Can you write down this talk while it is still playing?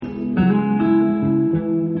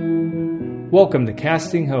Welcome to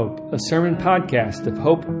Casting Hope, a sermon podcast of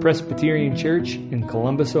Hope Presbyterian Church in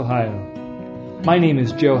Columbus, Ohio. My name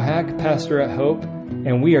is Joe Hack, pastor at Hope,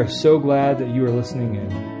 and we are so glad that you are listening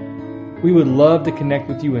in. We would love to connect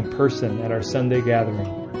with you in person at our Sunday gathering.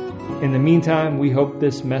 In the meantime, we hope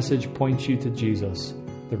this message points you to Jesus,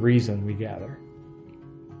 the reason we gather.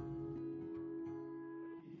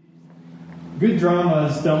 Good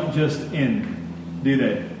dramas don't just end, do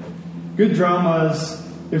they? Good dramas,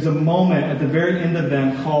 there's a moment at the very end of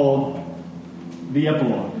them called the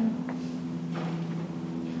epilogue.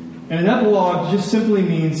 And an epilogue just simply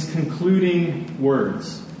means concluding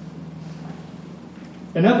words.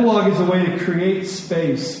 An epilogue is a way to create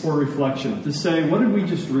space for reflection, to say, what did we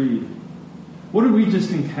just read? What did we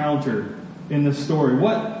just encounter in the story?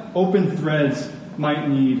 What open threads might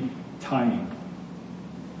need tying?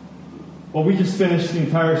 Well, we just finished the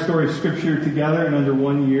entire story of Scripture together in under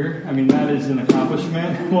 1 year. I mean, that is an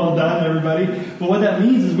accomplishment. Well done, everybody. But what that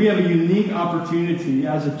means is we have a unique opportunity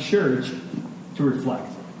as a church to reflect.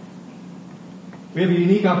 We have a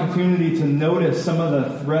unique opportunity to notice some of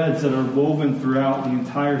the threads that are woven throughout the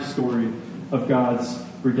entire story of God's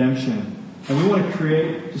redemption. And we want to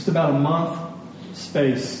create just about a month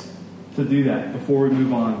space to do that before we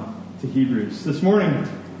move on to Hebrews. This morning,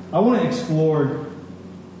 I want to explore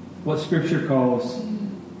what Scripture calls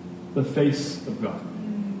the face of God.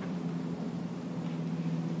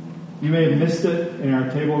 You may have missed it in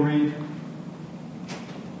our table read,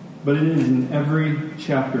 but it is in every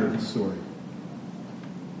chapter of the story.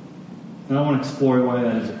 And I want to explore why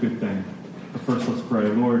that is a good thing. But first, let's pray.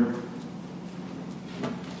 Lord,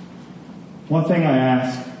 one thing I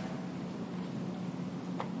ask,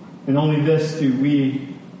 and only this do we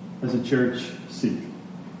as a church seek.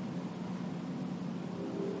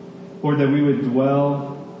 Lord, that we would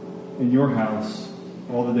dwell in your house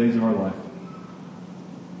all the days of our life.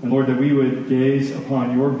 And Lord, that we would gaze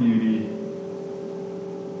upon your beauty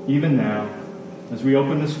even now as we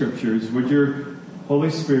open the Scriptures. Would your Holy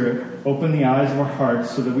Spirit open the eyes of our hearts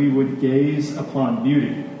so that we would gaze upon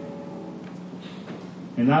beauty.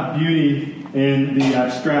 And not beauty in the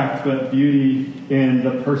abstract, but beauty in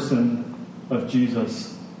the person of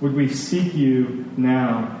Jesus. Would we seek you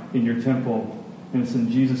now in your temple? And it's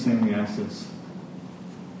in Jesus' name we ask this.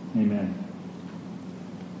 Amen.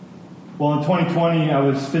 Well, in 2020, I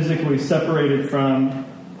was physically separated from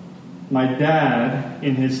my dad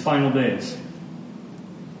in his final days.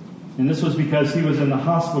 And this was because he was in the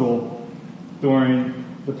hospital during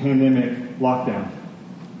the pandemic lockdown.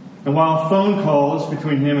 And while phone calls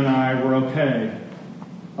between him and I were okay,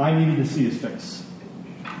 I needed to see his face.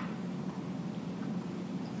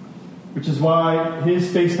 Which is why his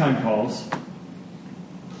FaceTime calls,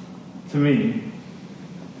 to me,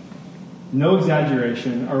 no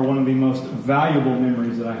exaggeration, are one of the most valuable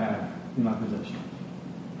memories that I have in my possession.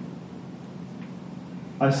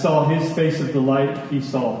 I saw his face of delight, he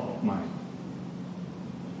saw mine.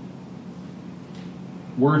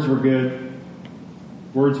 Words were good.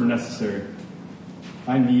 Words were necessary.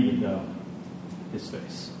 I needed, though, his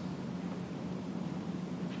face.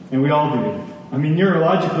 And we all do. I mean,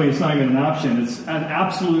 neurologically, it's not even an option. It's an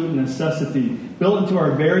absolute necessity. Built into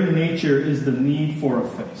our very nature is the need for a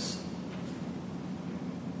face.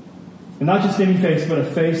 And not just any face, but a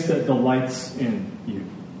face that delights in you.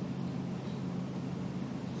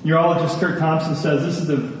 Neurologist Kurt Thompson says this is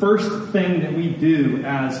the first thing that we do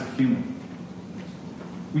as a human.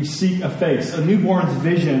 We seek a face. A newborn's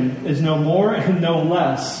vision is no more and no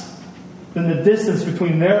less than the distance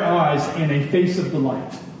between their eyes and a face of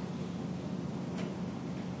delight.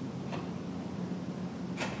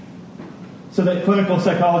 So that clinical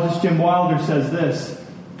psychologist Jim Wilder says this: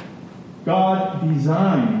 God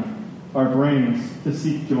designed our brains to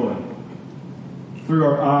seek joy through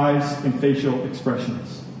our eyes and facial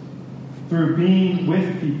expressions, through being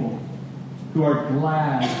with people who are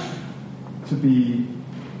glad to be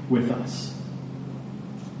with us.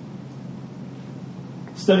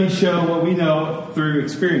 Studies show what we know through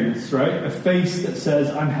experience, right? A face that says,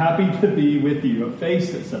 I'm happy to be with you. A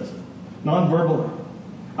face that says it, non-verbally,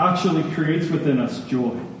 actually creates within us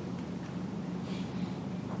joy.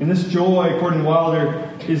 And this joy, according to Wilder,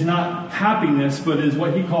 is not happiness, but is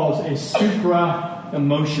what he calls a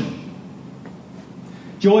supra-emotion.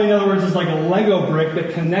 Joy, in other words, is like a Lego brick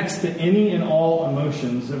that connects to any and all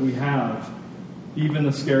emotions that we have, even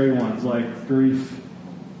the scary ones like grief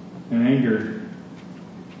and anger,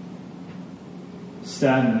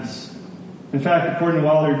 sadness. In fact, according to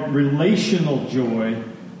Wilder, relational joy,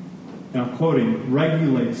 and I'm quoting,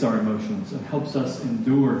 regulates our emotions and helps us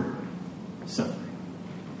endure suffering.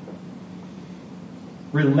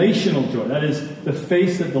 Relational joy, that is the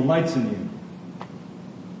face that delights in you,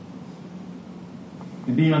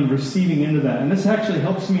 being on the receiving end of that. And this actually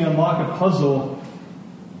helps me unlock a puzzle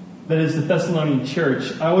that is the Thessalonian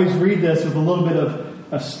church. I always read this with a little bit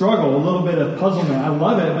of a struggle, a little bit of puzzlement. I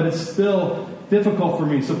love it, but it's still difficult for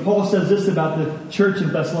me. So Paul says this about the church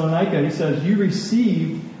in Thessalonica. He says, you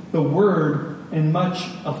received the word in much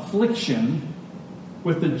affliction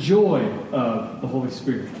with the joy of the Holy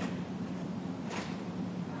Spirit.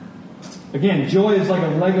 Again, joy is like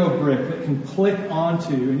a Lego brick that can click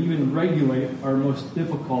onto and even regulate our most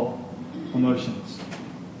difficult emotions.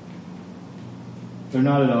 They're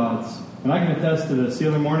not at odds. And I can attest to this. The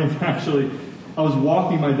other morning, actually, I was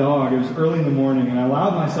walking my dog. It was early in the morning, and I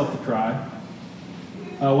allowed myself to cry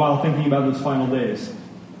while thinking about those final days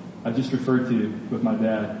I just referred to with my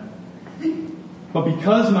dad. But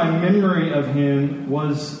because my memory of him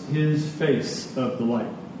was his face of delight,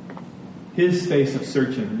 his face of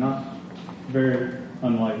searching, not very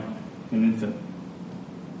unlike an infant.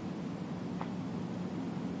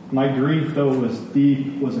 My grief, though it was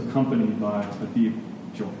deep, was accompanied by a deep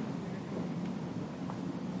joy.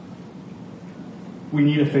 We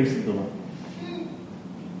need a face of delight.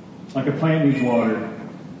 Like a plant needs water,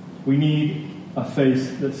 we need a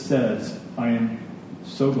face that says, I am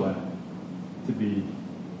so glad to be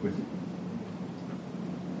with you.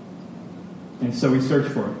 And so we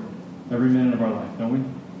search for it every minute of our life, don't we?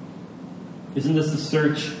 Isn't this the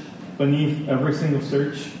search beneath every single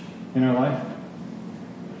search in our life?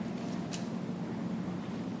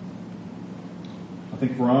 I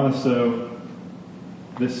think for honest, though,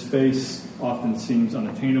 this face often seems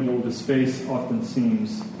unattainable. This face often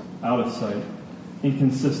seems out of sight,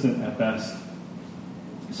 inconsistent at best.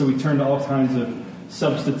 So we turn to all kinds of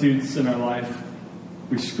substitutes in our life.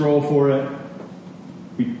 We scroll for it.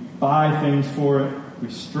 We buy things for it. We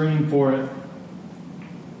stream for it.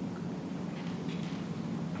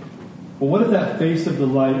 But what if that face of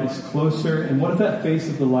delight is closer, and what if that face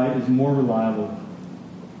of delight is more reliable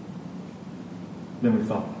than we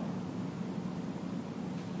thought?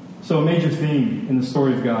 So a major theme in the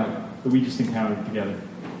story of God that we just encountered together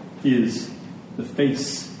is the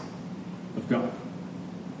face of God.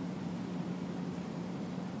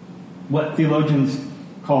 What theologians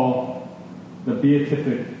call the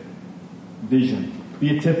beatific vision.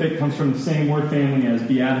 Beatific comes from the same word family as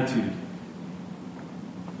beatitude.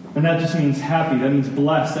 And that just means happy, that means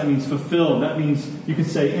blessed, that means fulfilled, that means, you could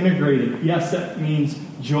say, integrated. Yes, that means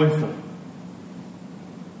joyful.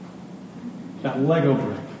 That Lego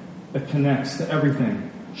brick that connects to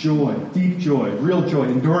everything. Joy, deep joy, real joy,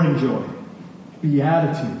 enduring joy,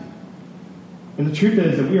 beatitude. And the truth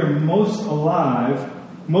is that we are most alive,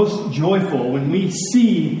 most joyful when we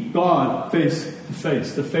see God face to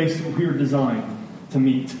face, the face that we were designed to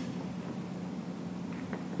meet.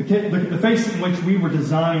 The face in which we were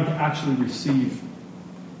designed to actually receive,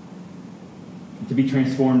 to be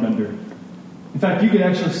transformed under. In fact, you could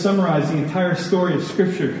actually summarize the entire story of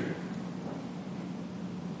Scripture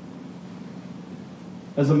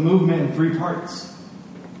as a movement in three parts.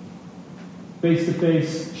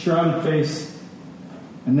 Face-to-face, shrouded face,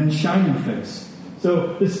 and then shining face.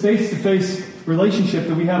 So this face-to-face relationship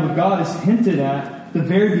that we have with God is hinted at the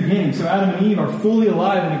very beginning. So Adam and Eve are fully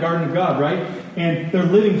alive in the garden of God, right? And they're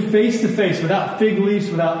living face-to-face without fig leaves,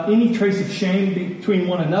 without any trace of shame between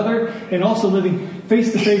one another, and also living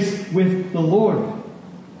face-to-face with the Lord.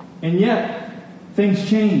 And yet, things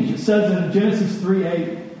change. It says in Genesis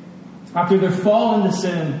 3:8, after their fall into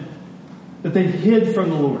sin, that they hid from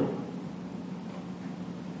the Lord.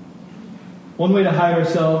 One way to hide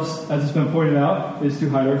ourselves, as it's been pointed out, is to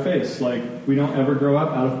hide our face. Like we don't ever grow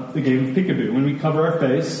up out of the game of peekaboo. When we cover our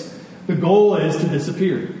face, the goal is to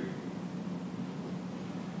disappear.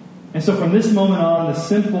 And so from this moment on, the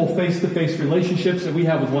simple face-to-face relationships that we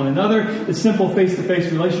have with one another, the simple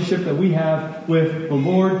face-to-face relationship that we have with the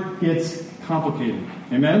Lord gets complicated.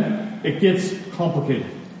 Amen? It gets complicated.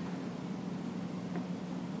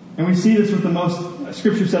 And we see this with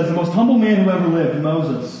Scripture says, the most humble man who ever lived,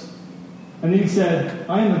 Moses. And then he said,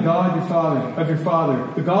 I am the God of your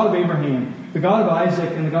father, the God of Abraham, the God of Isaac,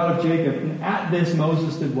 and the God of Jacob. And at this,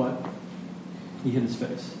 Moses did what? He hid his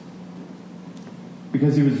face.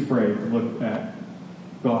 Because he was afraid to look at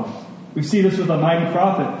God. We see this with a mighty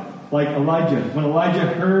prophet like Elijah. When Elijah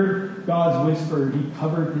heard God's whisper, he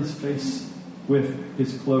covered his face with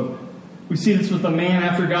his cloak. We see this with a man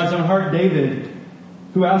after God's own heart, David,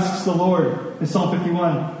 who asks the Lord in Psalm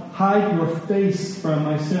 51, hide your face from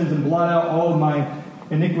my sins and blot out all of my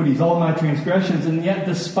iniquities, all of my transgressions. And yet,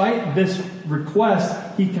 despite this request,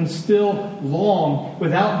 he can still long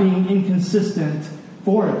without being inconsistent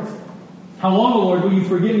for it. How long, O Lord, will you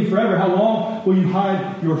forget me forever? How long will you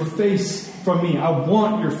hide your face from me? I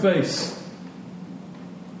want your face.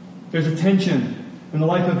 There's a tension in the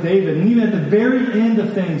life of David. And even at the very end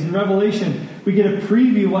of things, in Revelation, we get a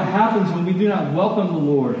preview of what happens when we do not welcome the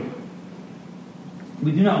Lord.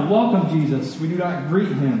 We do not welcome Jesus. We do not greet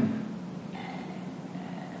Him.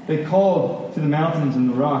 They called to the mountains and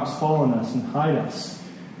the rocks, fall on us and hide us.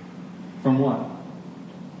 From what?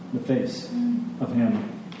 The face of Him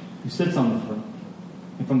who sits on the throne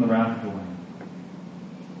and from the wrath of the Lamb.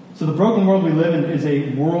 So the broken world we live in is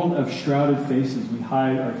a world of shrouded faces. We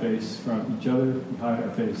hide our face from each other. We hide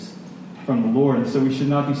our face from the Lord. And so we should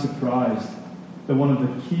not be surprised that one of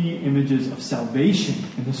the key images of salvation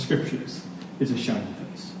in the Scriptures is a shining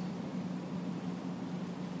face.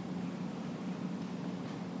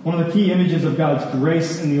 One of the key images of God's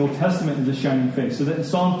grace in the Old Testament is a shining face. So that in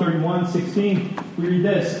Psalm 31:16, we read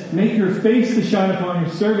this: "Make your face to shine upon your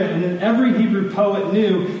servant." And then every Hebrew poet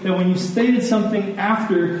knew that when you stated something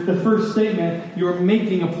after the first statement, you were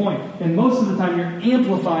making a point. And most of the time, you're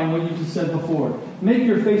amplifying what you just said before. Make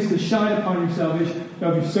your face to shine upon your salvation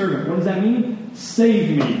of your servant. What does that mean?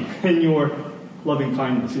 Save me in your loving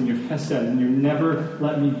kindness, in your chesed, in your never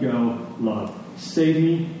let me go love. Save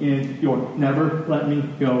me in your never let me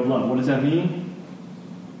go love. What does that mean?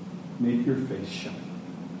 Make your face shine.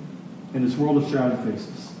 In this world of shrouded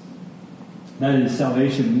faces. That is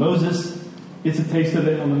salvation. Moses gets a taste of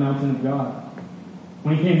it on the mountain of God.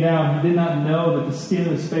 When he came down, he did not know that the skin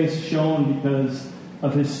of his face shone because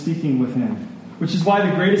of his speaking with Him. Which is why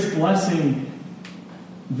the greatest blessing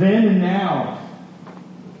then and now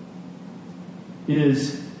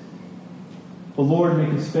is the Lord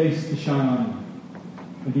make His face to shine on you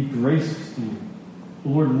and be gracious to you. The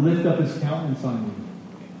Lord lift up His countenance on you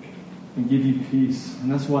and give you peace.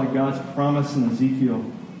 And that's why God's promise in Ezekiel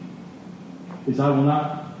is, I will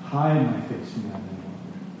not hide my face from that any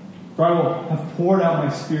longer. For I will have poured out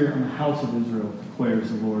my Spirit on the house of Israel, declares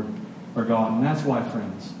the Lord our God. And that's why,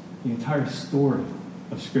 friends, the entire story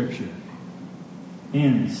of Scripture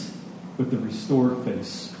ends with the restored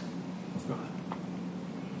face of God.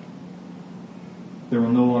 There will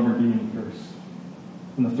no longer be any curse.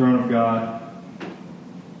 And the throne of God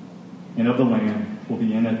and of the Lamb will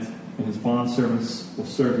be in it, and His bondservants will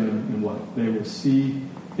serve Him in what? They will see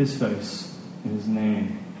His face, and His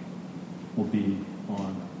name will be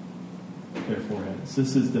on their foreheads.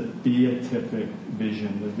 This is the beatific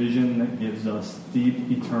vision, the vision that gives us deep,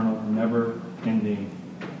 eternal, never-ending,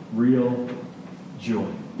 real joy,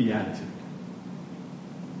 beatitude.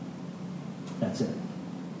 That's it.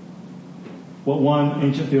 What one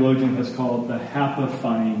ancient theologian has called the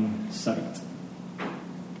happifying sight.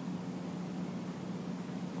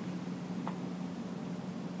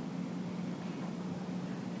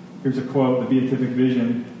 Here's a quote: "The beatific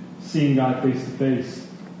vision, seeing God face to face,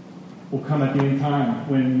 will come at any time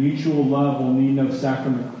when mutual love will need no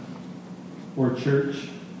sacrament or church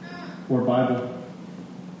or Bible,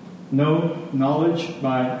 no knowledge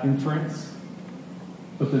by inference,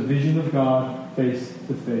 but the vision of God face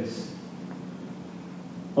to face.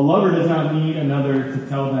 A lover does not need another to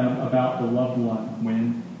tell them about the loved one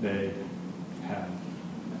when they have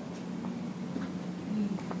met."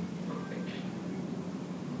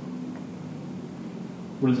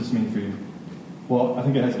 What does this mean for you? Well, I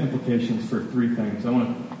think it has implications for three things. I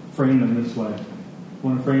want to frame them this way. I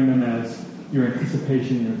want to frame them as your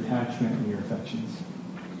anticipation, your attachment, and your affections.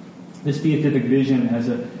 This beatific vision has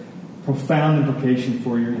a profound implication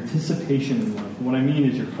for your anticipation in life. What I mean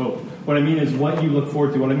is your hope. What I mean is what you look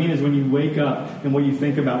forward to. What I mean is when you wake up and what you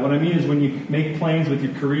think about. What I mean is when you make plans with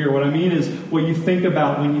your career. What I mean is what you think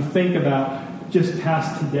about when you think about just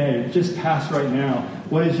past today, just past right now.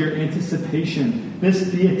 What is your anticipation? This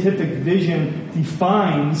beatific vision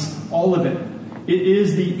defines all of it. It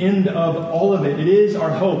is the end of all of it. It is our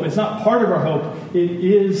hope. It's not part of our hope. It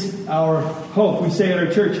is our hope. We say at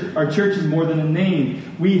our church is more than a name.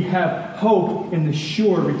 We have hope in the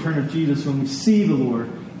sure return of Jesus when we see the Lord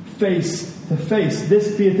face to face.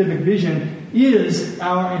 This beatific vision is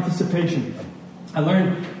our anticipation. I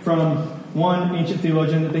learned from one ancient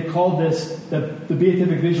theologian that they called this, the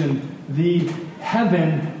beatific vision, the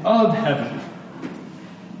heaven of heaven.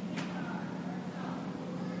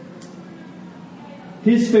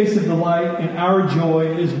 His face of delight and our joy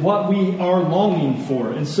is what we are longing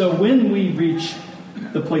for. And so when we reach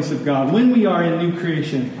the place of God, when we are in new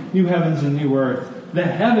creation, new heavens and new earth, the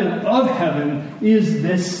heaven of heaven is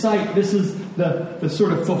this sight. This is the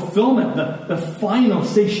sort of fulfillment, the final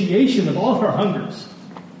satiation of all of our hungers.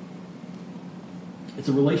 It's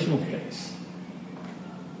a relational face.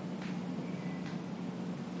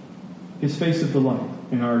 His face of delight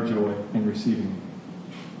in our joy in receiving it.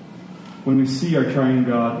 When we see our triune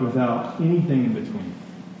God without anything in between.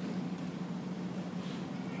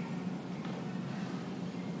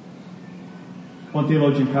 One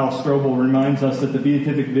theologian, Paul Strobel, reminds us that the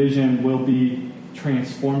beatific vision will be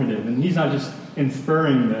transformative. And he's not just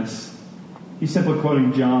inferring this. He's simply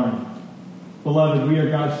quoting John. Beloved, we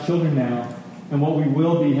are God's children now, and what we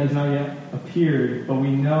will be has not yet appeared, but we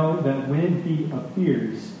know that when he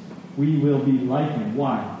appears, we will be like him.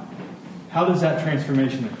 Why? How does that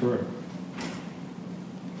transformation occur?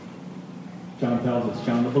 John tells us,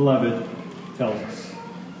 John the Beloved tells us,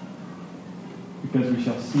 because we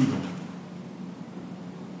shall see him.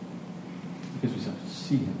 Because we shall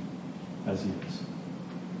see him as he is.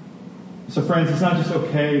 So friends, it's not just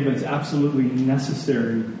okay, but it's absolutely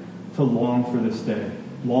necessary to long for this day.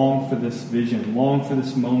 Long for this vision. Long for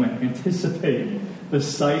this moment. Anticipate the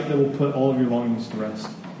sight that will put all of your longings to rest.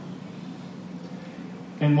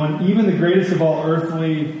 And when even the greatest of all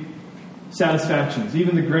earthly satisfactions,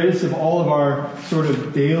 even the greatest of all of our sort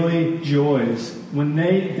of daily joys, when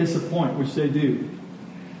they disappoint, which they do,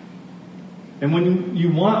 and when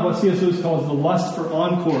you want what C.S. Lewis calls the lust for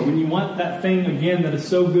encore, when you want that thing again that is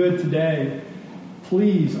so good today,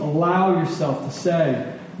 please allow yourself to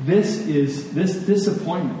say, this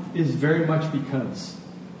disappointment is very much because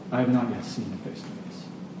I have not yet seen him face to face.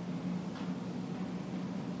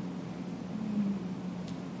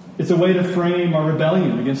 It's a way to frame our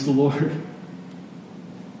rebellion against the Lord.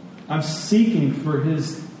 I'm seeking for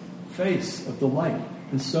his face of delight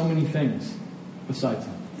in so many things besides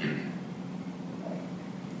him.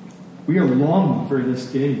 We are longing for this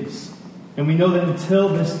gaze. And we know that until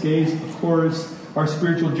this gaze occurs, our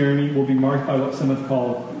spiritual journey will be marked by what some have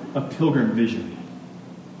called a pilgrim vision.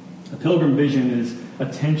 A pilgrim vision is a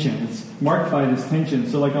tension. It's marked by this tension.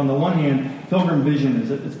 So like on the one hand, pilgrim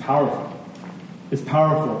vision it's powerful. It's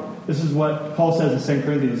powerful. This is what Paul says in 2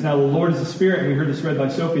 Corinthians. Now the Lord is the Spirit, and we heard this read by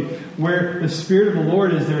Sophie. Where the Spirit of the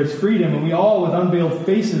Lord is, there is freedom, and we all with unveiled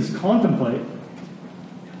faces contemplate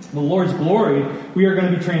the Lord's glory. We are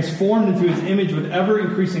going to be transformed into his image with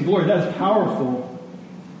ever-increasing glory. That is powerful,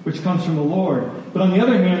 which comes from the Lord. But on the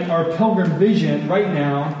other hand, our pilgrim vision right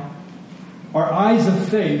now, our eyes of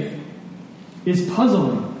faith, is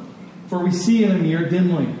puzzling. For we see in a mirror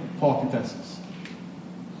dimly, Paul confesses.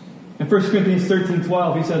 In 1 Corinthians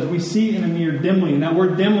 13:12, he says, we see in a mirror dimly. And that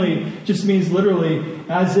word dimly just means literally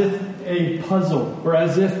as if a puzzle or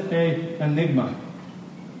as if a enigma.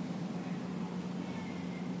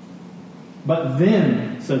 But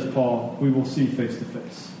then, says Paul, we will see face to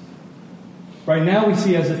face. Right now we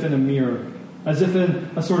see as if in a mirror, as if in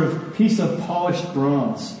a sort of piece of polished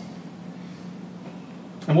bronze.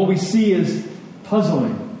 And what we see is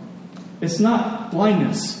puzzling. It's not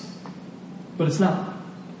blindness, but it's not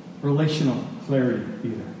relational clarity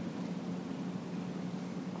either.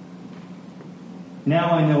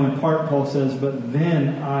 Now I know in part, Paul says, but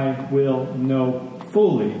then I will know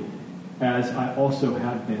fully, as I also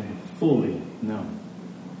have been fully known.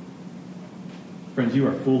 Friends, you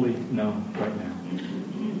are fully known right now.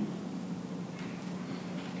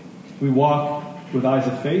 We walk with eyes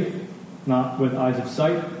of faith, not with eyes of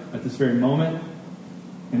sight at this very moment.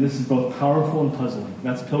 And this is both powerful and puzzling.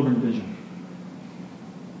 That's pilgrim vision.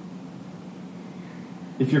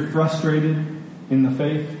 If you're frustrated in the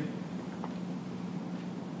faith,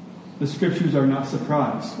 the scriptures are not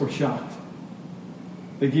surprised or shocked.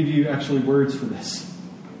 They give you actually words for this.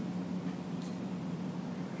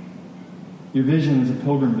 Your vision is a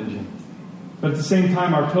pilgrim vision. But at the same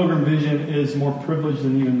time, our pilgrim vision is more privileged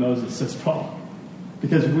than even Moses, says Paul.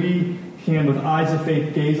 Because we can, with eyes of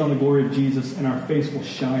faith, gaze on the glory of Jesus, and our face will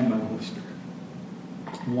shine by the Holy Spirit.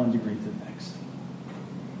 From one degree to the next.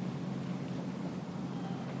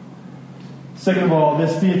 Second of all,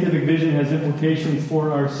 this beatific vision has implications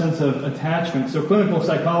for our sense of attachment. So clinical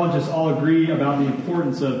psychologists all agree about the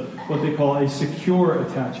importance of what they call a secure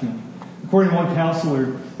attachment. According to one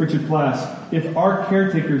counselor, Richard Plass, if our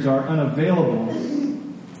caretakers are unavailable,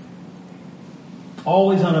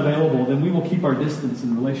 always unavailable, then we will keep our distance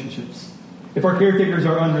in relationships. If our caretakers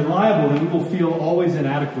are unreliable, then we will feel always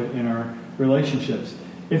inadequate in our relationships.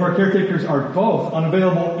 If our caretakers are both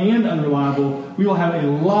unavailable and unreliable, we will have a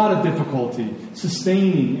lot of difficulty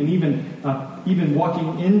sustaining and even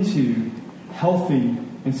walking into healthy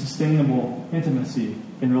and sustainable intimacy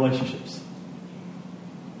in relationships.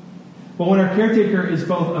 But when our caretaker is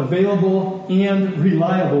both available and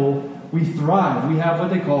reliable, we thrive. We have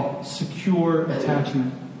what they call secure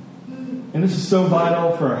attachment. And this is so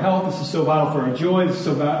vital for our health. This is so vital for our joy. This is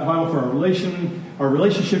so vital for our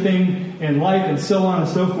relationshiping in life, and so on and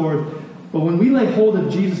so forth. But when we lay hold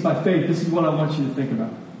of Jesus by faith, this is what I want you to think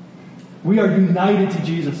about. We are united to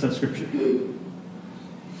Jesus, says Scripture.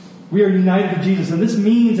 We are united to Jesus. And this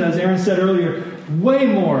means, as Aaron said earlier, way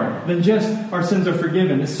more than just our sins are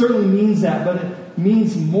forgiven. It certainly means that, but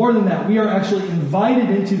means more than that. We are actually invited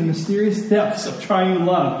into the mysterious depths of triune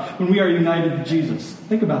love when we are united to Jesus.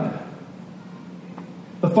 Think about that.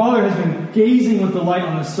 The Father has been gazing with delight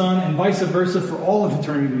on the Son and vice versa for all of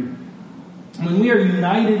eternity. When we are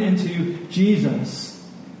united into Jesus,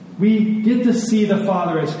 we get to see the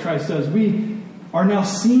Father as Christ does. We are now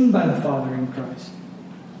seen by the Father in Christ.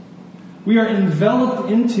 We are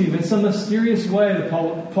enveloped into, in some mysterious way, that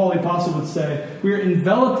Paul the Apostle would say, we are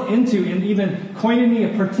enveloped into, and even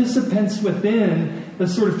koinonia, participants within the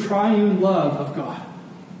sort of triune love of God.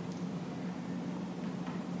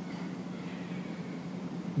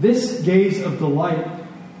 This gaze of delight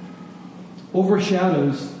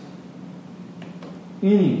overshadows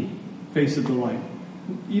any face of delight,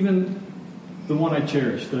 even the one I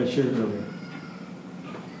cherish that I shared earlier.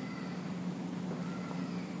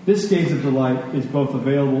 This gaze of delight is both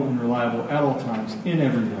available and reliable at all times, in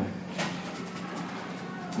every way.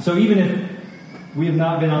 So even if we have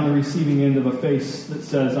not been on the receiving end of a face that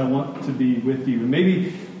says, I want to be with you, and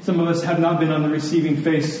maybe some of us have not been on the receiving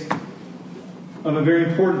face of a very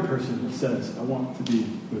important person that says, I want to be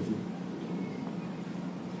with you,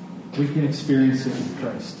 we can experience it in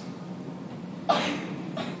Christ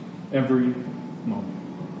every moment.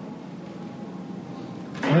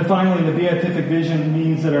 And then finally, the beatific vision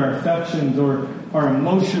means that our affections or our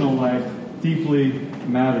emotional life deeply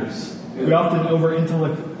matters. We often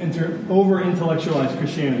over-intellectualize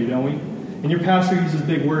Christianity, don't we? And your pastor uses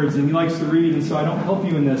big words, and he likes to read, and so I don't help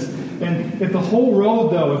you in this. And if the whole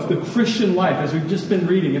road, though, of the Christian life, as we've just been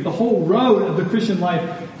reading, if the whole road of the Christian life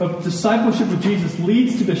of discipleship with Jesus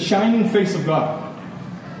leads to the shining face of God,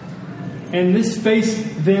 and this face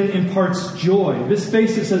then imparts joy, this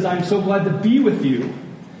face that says, I'm so glad to be with you,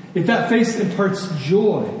 if that face imparts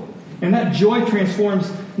joy, and that joy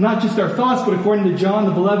transforms not just our thoughts, but according to John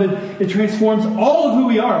the Beloved, it transforms all of who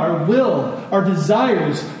we are, our will, our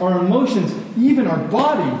desires, our emotions, even our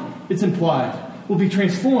body, it's implied, will be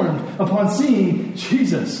transformed upon seeing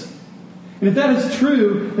Jesus. And if that is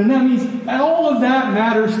true, then that means all of that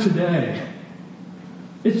matters today.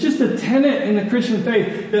 It's just a tenet in the Christian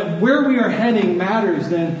faith that where we are heading matters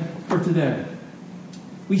then for today.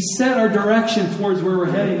 We set our direction towards where we're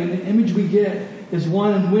heading, and the image we get is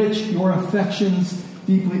one in which your affections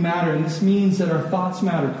deeply matter. And this means that our thoughts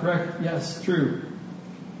matter, correct? Yes, true.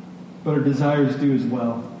 But our desires do as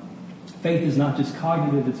well. Faith is not just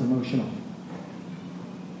cognitive, it's emotional.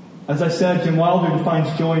 As I said, Jim Wilder defines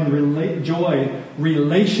joy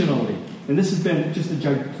relationally. And this has been just a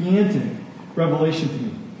gigantic revelation to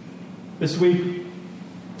me. This week,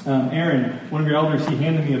 Aaron, one of your elders, he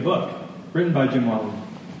handed me a book written by Jim Wilder.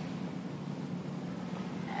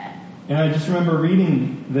 And I just remember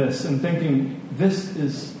reading this and thinking, this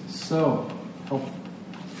is so helpful.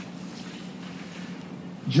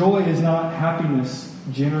 Joy is not happiness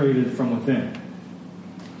generated from within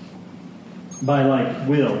by like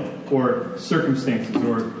will or circumstances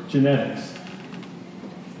or genetics.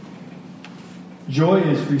 Joy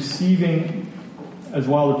is receiving, as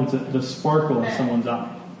Wilder puts it, the sparkle in someone's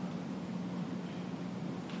eye.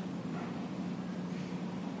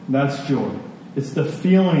 That's joy. It's the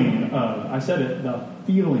feeling of, I said it, the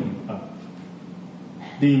feeling of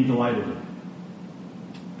being delighted in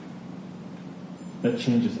that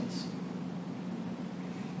changes us.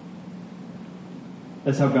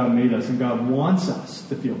 That's how God made us, and God wants us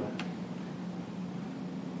to feel that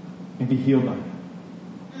and be healed by that.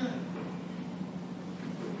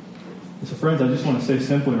 And so, friends, I just want to say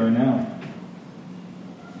simply right now,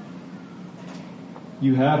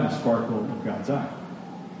 you have the sparkle of God's eye.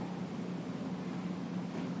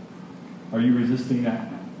 Are you resisting that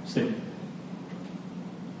statement?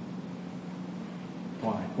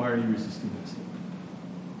 Why? Why are you resisting that statement?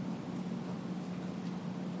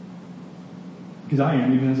 Because I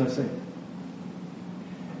am, even as I say it.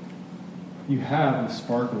 You have the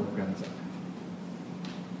sparkle of God's eye.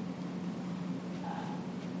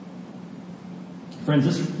 Friends,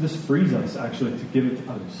 this frees us, actually, to give it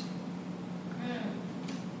to others.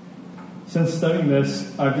 Since studying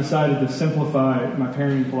this, I've decided to simplify my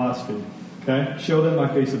parenting philosophy. Okay? Show them my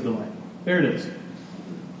face of delight. There it is.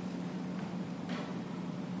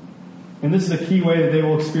 And this is a key way that they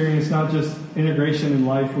will experience not just integration in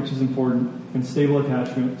life, which is important, and stable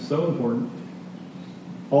attachment, so important,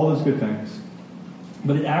 all those good things,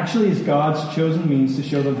 but it actually is God's chosen means to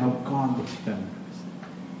show them how God looks at them.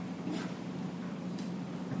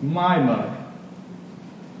 My mug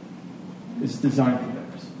is designed for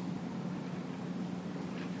theirs.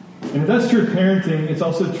 And if that's true of parenting, it's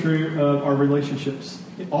also true of our relationships,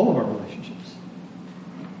 all of our relationships.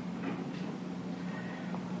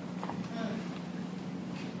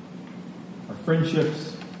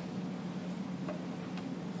 friendships,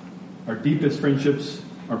 our deepest friendships,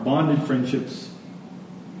 our bonded friendships,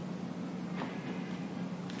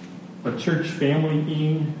 our church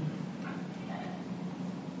family-ing.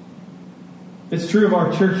 It's true of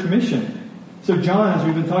our church mission. So John, as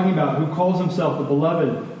we've been talking about, who calls himself the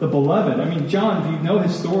beloved. I mean, John, if you know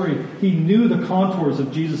his story, he knew the contours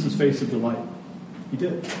of Jesus' face of delight. He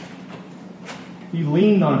did. He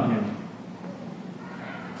leaned on him.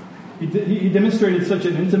 He demonstrated such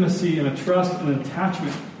an intimacy and a trust and an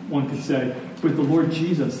attachment, one could say, with the Lord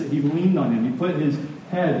Jesus, that he leaned on him. He put his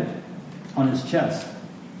head on his chest.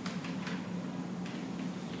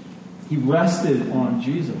 He rested on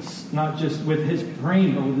Jesus, not just with his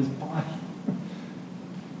brain, but with his body.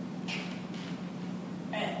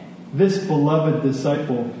 This beloved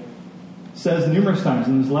disciple says numerous times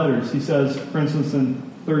in his letters, he says, for instance,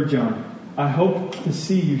 in 3 John, I hope to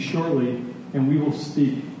see you shortly, and we will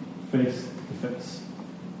speak face to face.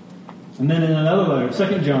 And then in another letter,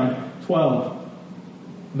 2 John 12,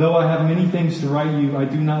 though I have many things to write you, I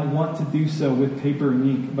do not want to do so with paper and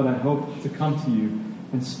ink, but I hope to come to you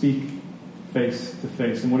and speak face to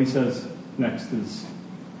face. And what he says next is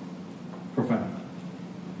profound.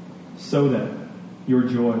 So that your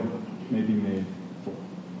joy may be made full.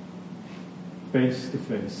 Face to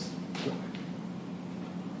face joy.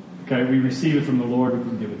 Okay, we receive it from the Lord, we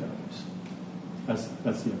can give it to others.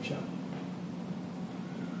 That's the upshot.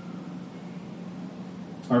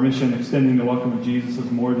 Our mission, extending the welcome of Jesus,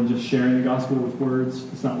 is more than just sharing the gospel with words.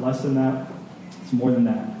 It's not less than that. It's more than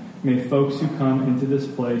that. May folks who come into this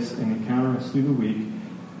place and encounter us through the week,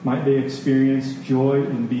 might they experience joy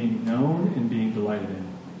in being known and being delighted in.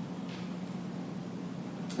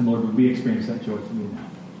 And Lord, would we experience that joy from you now?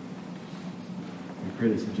 We pray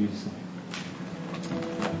this in Jesus' name.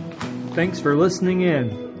 Thanks for listening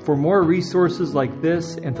in. For more resources like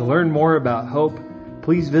this and to learn more about Hope,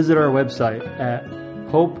 please visit our website at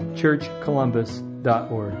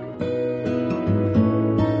hopechurchcolumbus.org.